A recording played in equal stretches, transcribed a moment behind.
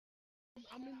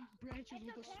I'm in branches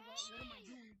with a SWAT. What am I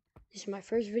doing? This is my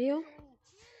first video,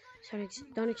 so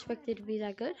don't expect it to be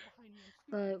that good.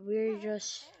 But we're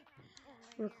just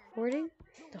recording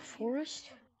the forest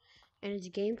and its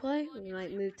gameplay. We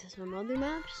might move to some other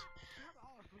maps.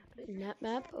 And that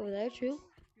map over there too.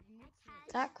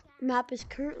 That map is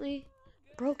currently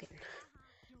broken,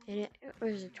 and it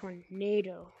was a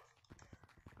tornado.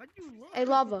 Hey,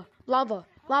 lava, lava,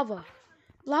 lava,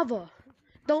 lava.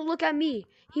 Don't look at me.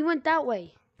 He went that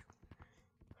way.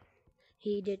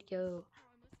 He did go.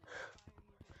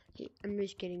 I'm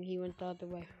just kidding. He went the other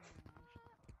way.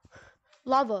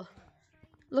 Lava.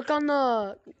 Look on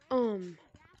the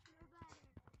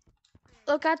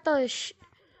Look at the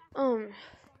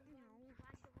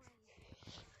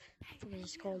what is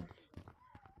this called?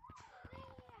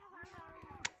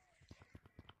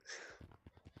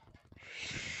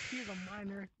 He's a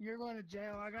minor. You're going to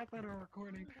jail. I got that on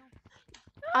recording.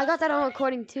 I got that on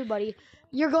recording too, buddy.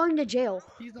 You're going to jail.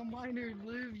 He's a minor,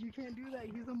 Liv. You can't do that.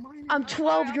 He's a minor. I'm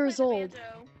 12 years old.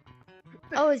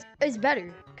 Oh, it's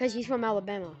better because he's from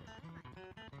Alabama.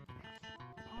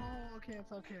 Oh, okay.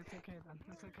 It's okay. It's okay then.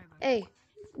 It's okay then. Hey,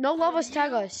 no lovers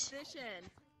tag us.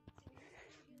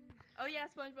 Oh yeah,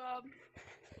 SpongeBob.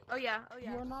 Oh yeah. Oh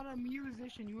yeah. You are not a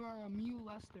musician. You are a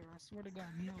molester. I swear to God.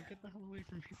 No, get the hell away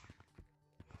from me.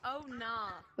 Oh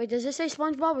nah. Wait, does it say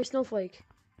SpongeBob or Snowflake?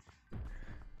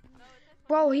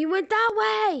 Bro, he went that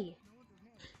way.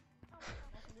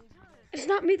 It's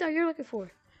not me that you're looking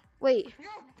for. Wait.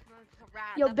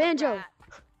 Yo, Banjo.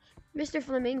 Mr.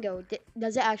 Flamingo,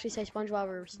 does it actually say SpongeBob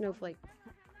or Snowflake?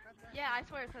 Yeah, I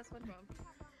swear it says SpongeBob.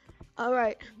 All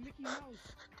right. Mickey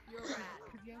Mouse. You're a rat.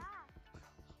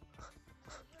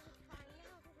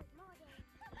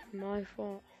 My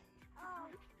fault.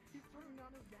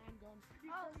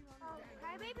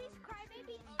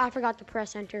 I forgot to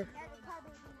press enter.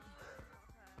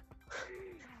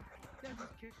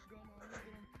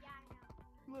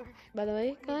 By the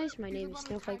way, guys, my name is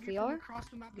Snowflake VR.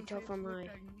 You can tell from my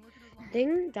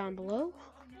thing down below.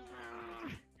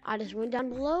 I just went down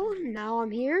below. Now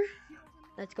I'm here.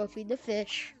 Let's go feed the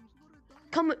fish.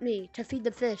 Come with me to feed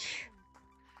the fish.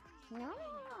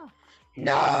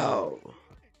 No.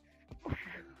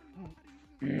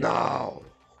 No.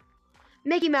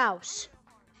 Mickey Mouse,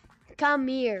 come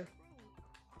here.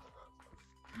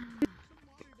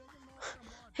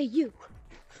 Hey, you.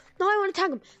 No, I want to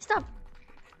tag him. Stop.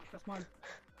 That's mine.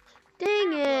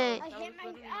 Dang it. I hit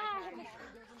my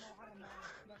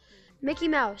Mickey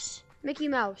Mouse. Mickey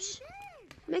Mouse.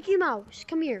 Mickey Mouse,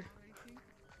 come here.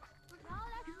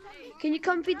 Can you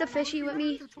come feed the fishy with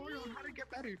me? Tutorial on how to get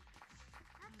better.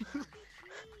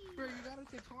 Bro, you got a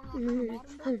tutorial on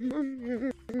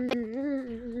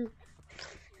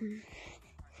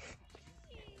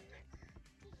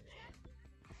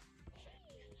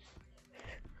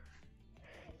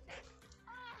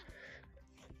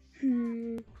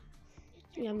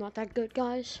Yeah, I'm not that good,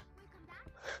 guys.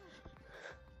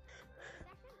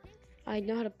 I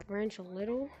know how to branch a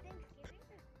little.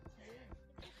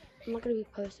 I'm not gonna be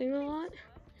posting a lot,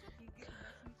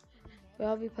 but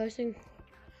I'll be posting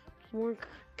more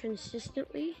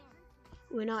consistently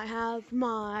when I have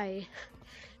my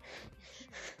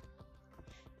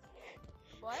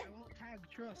What?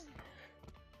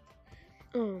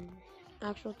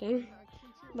 actual thing.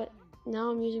 But now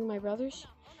I'm using my brother's.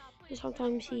 And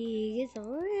sometimes he gets a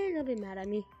little bit mad at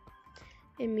me,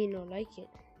 and me not like it.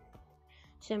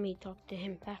 So me talk to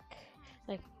him back,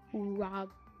 like Rob.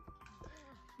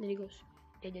 Then he goes,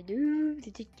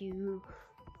 do.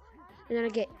 And then I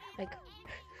get like,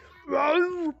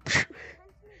 rope.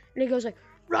 And he goes like,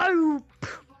 rope.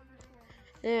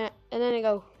 And then I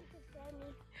go,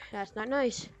 that's not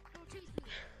nice.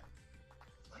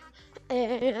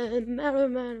 And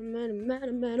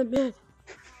man.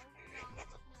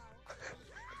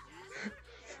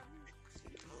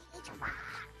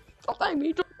 Don't thank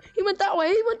me. He went that way.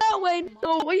 He went that way.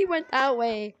 No, he went that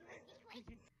way.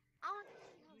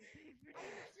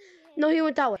 No, he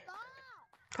went that way.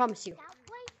 Promise you.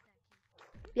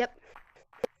 Yep.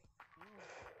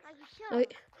 No, Give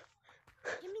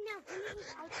me now. Give me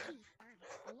his ouchie.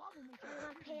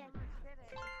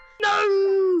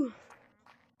 No!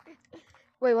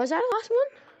 Wait, was that the last one?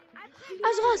 That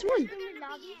was the last one.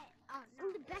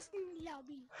 I'm the best in the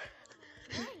lobby.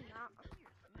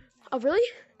 Oh, really?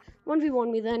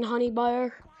 1v1 me then, honey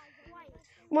buyer.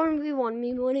 1v1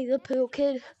 me, Winnie the Pooh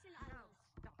kid.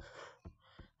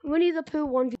 Winnie the Pooh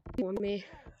 1v1 me.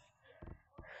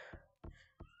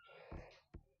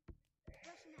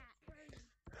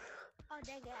 Oh,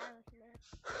 dang it, I was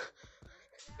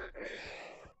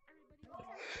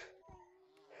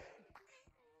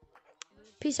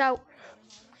Peace out.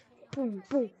 Boom,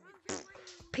 boom.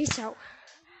 Peace out.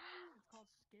 It's called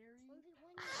Scary.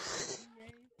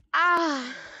 EA.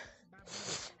 Ah.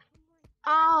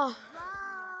 Ah.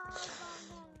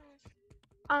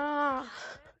 Ah.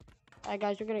 Alright,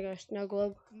 guys, we're gonna go Snow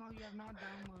Globe. No, you have not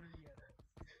downloaded yet.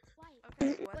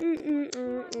 Okay, what? Scary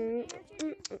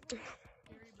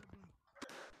Baboon.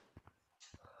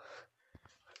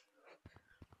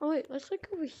 Oh wait, let's look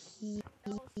over here.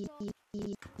 What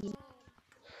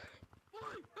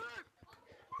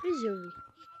is over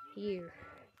here?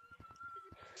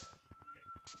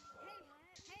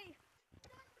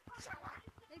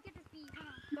 Look at the feet.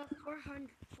 About 400,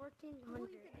 1400.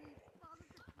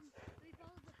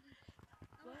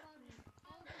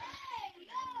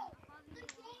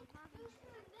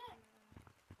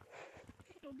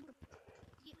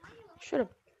 Shut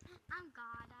up, I'm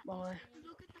God. boy.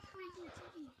 Look at the freaking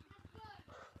TV.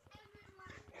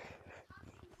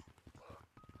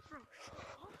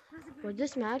 Would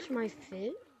this match my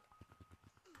fit?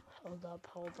 Hold up,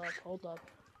 hold up, hold up.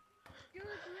 You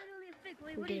look literally a fake.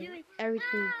 Wait, I'm what are you getting doing?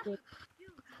 everything good.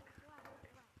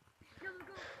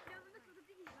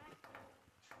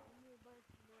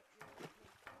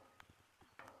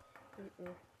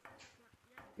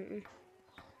 Mm-mm.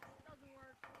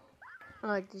 I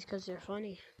like these because they're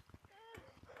funny.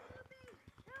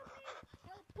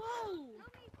 Whoa!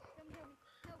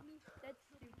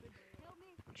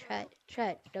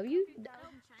 Chat. W?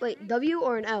 Wait, W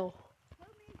or an L?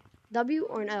 W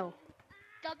or an L?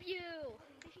 W.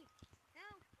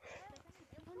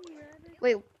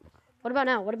 Wait, what about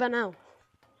now? What about now?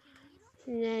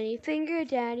 Daddy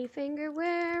finger,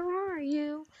 where are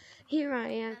you? Here I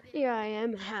am,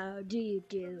 how do you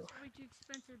do? Way too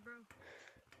expensive, bro.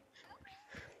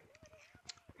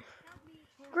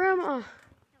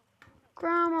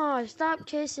 Grandma, stop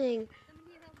kissing.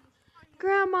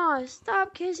 Grandma,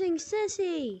 stop kissing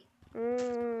Sissy.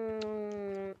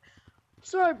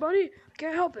 Sorry, buddy, I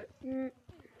can't help it.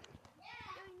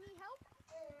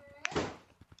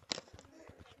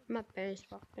 My parents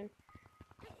walked in.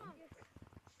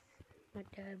 My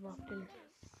dad walked in.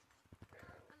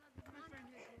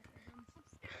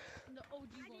 The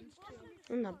OG ones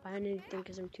too. I'm not buying anything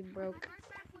because I'm too broke.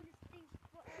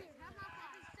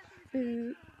 Do.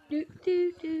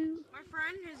 My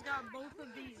friend has got both of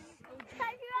these OG.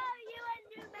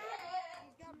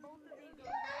 He's got both of these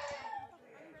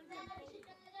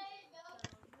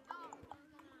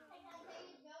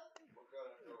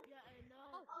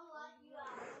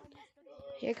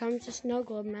Here comes the Snow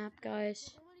Globe map,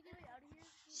 guys.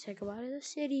 Say goodbye to the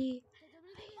city.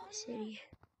 I hate the city.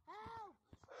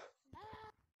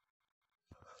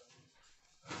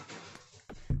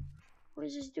 What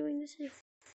is this doing? This is.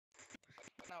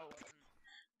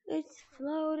 It's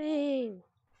floating.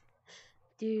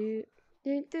 Do.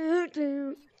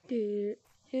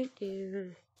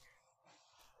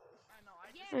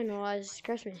 I know, it's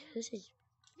Christmas.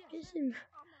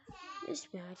 This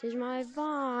matches my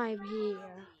vibe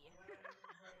here.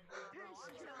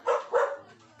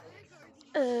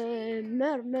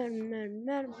 Mer.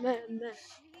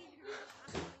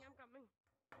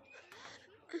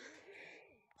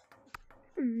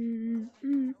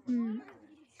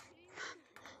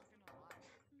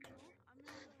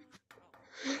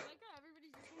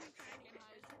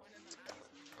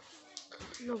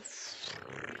 No.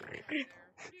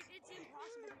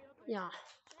 Yeah.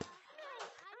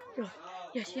 No.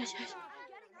 Yes.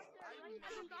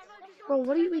 Bro,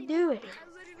 what are we doing?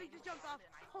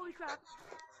 Holy crap.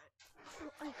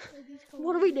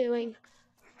 What are we doing?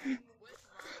 Bro,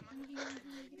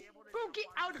 get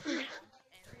out of here.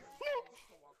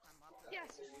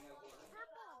 Yes.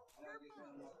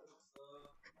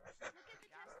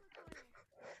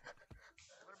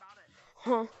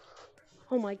 Huh?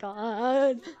 Oh my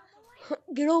god.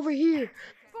 Get over here.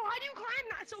 Bro, how do you climb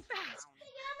that so fast?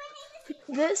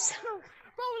 This?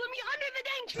 Bro, let me under the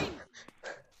dang tree.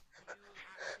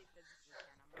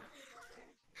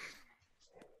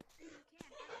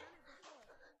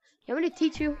 You want me to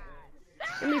teach you?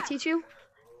 Let me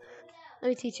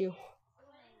teach you.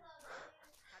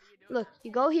 Look,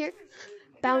 you go here,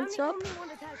 bounce up. Okay,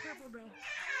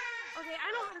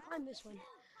 I know how to climb this one.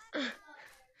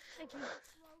 Thank you.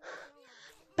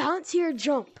 Bounce here,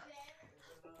 jump.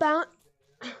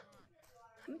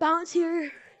 Bounce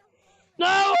here.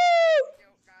 No!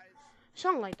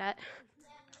 Something like that.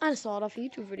 I just saw it off a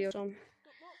YouTube video. So,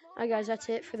 alright guys, that's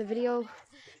it for the video.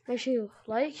 Make sure you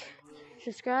like,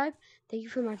 subscribe. Thank you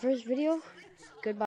for my first video. Goodbye.